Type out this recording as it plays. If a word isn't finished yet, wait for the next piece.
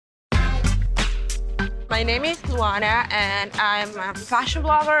My name is Luanna, and I'm a fashion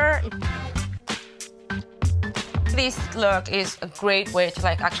blogger. This look is a great way to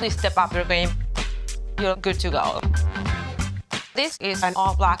actually step up your game. You're good to go. This is an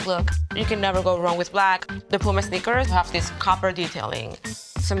all-black look. You can never go wrong with black. The PUMA sneakers have this copper detailing,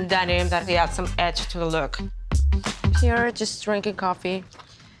 some denim that they add some edge to the look. Here, just drinking coffee,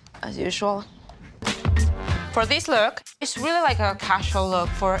 as usual. For this look, it's really like a casual look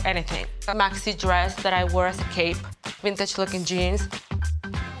for anything. A maxi dress that I wore as a cape, vintage-looking jeans.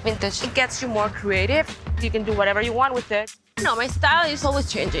 Vintage, it gets you more creative. You can do whatever you want with it. My style is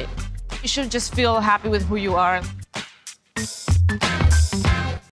always changing. You should just feel happy with who you are.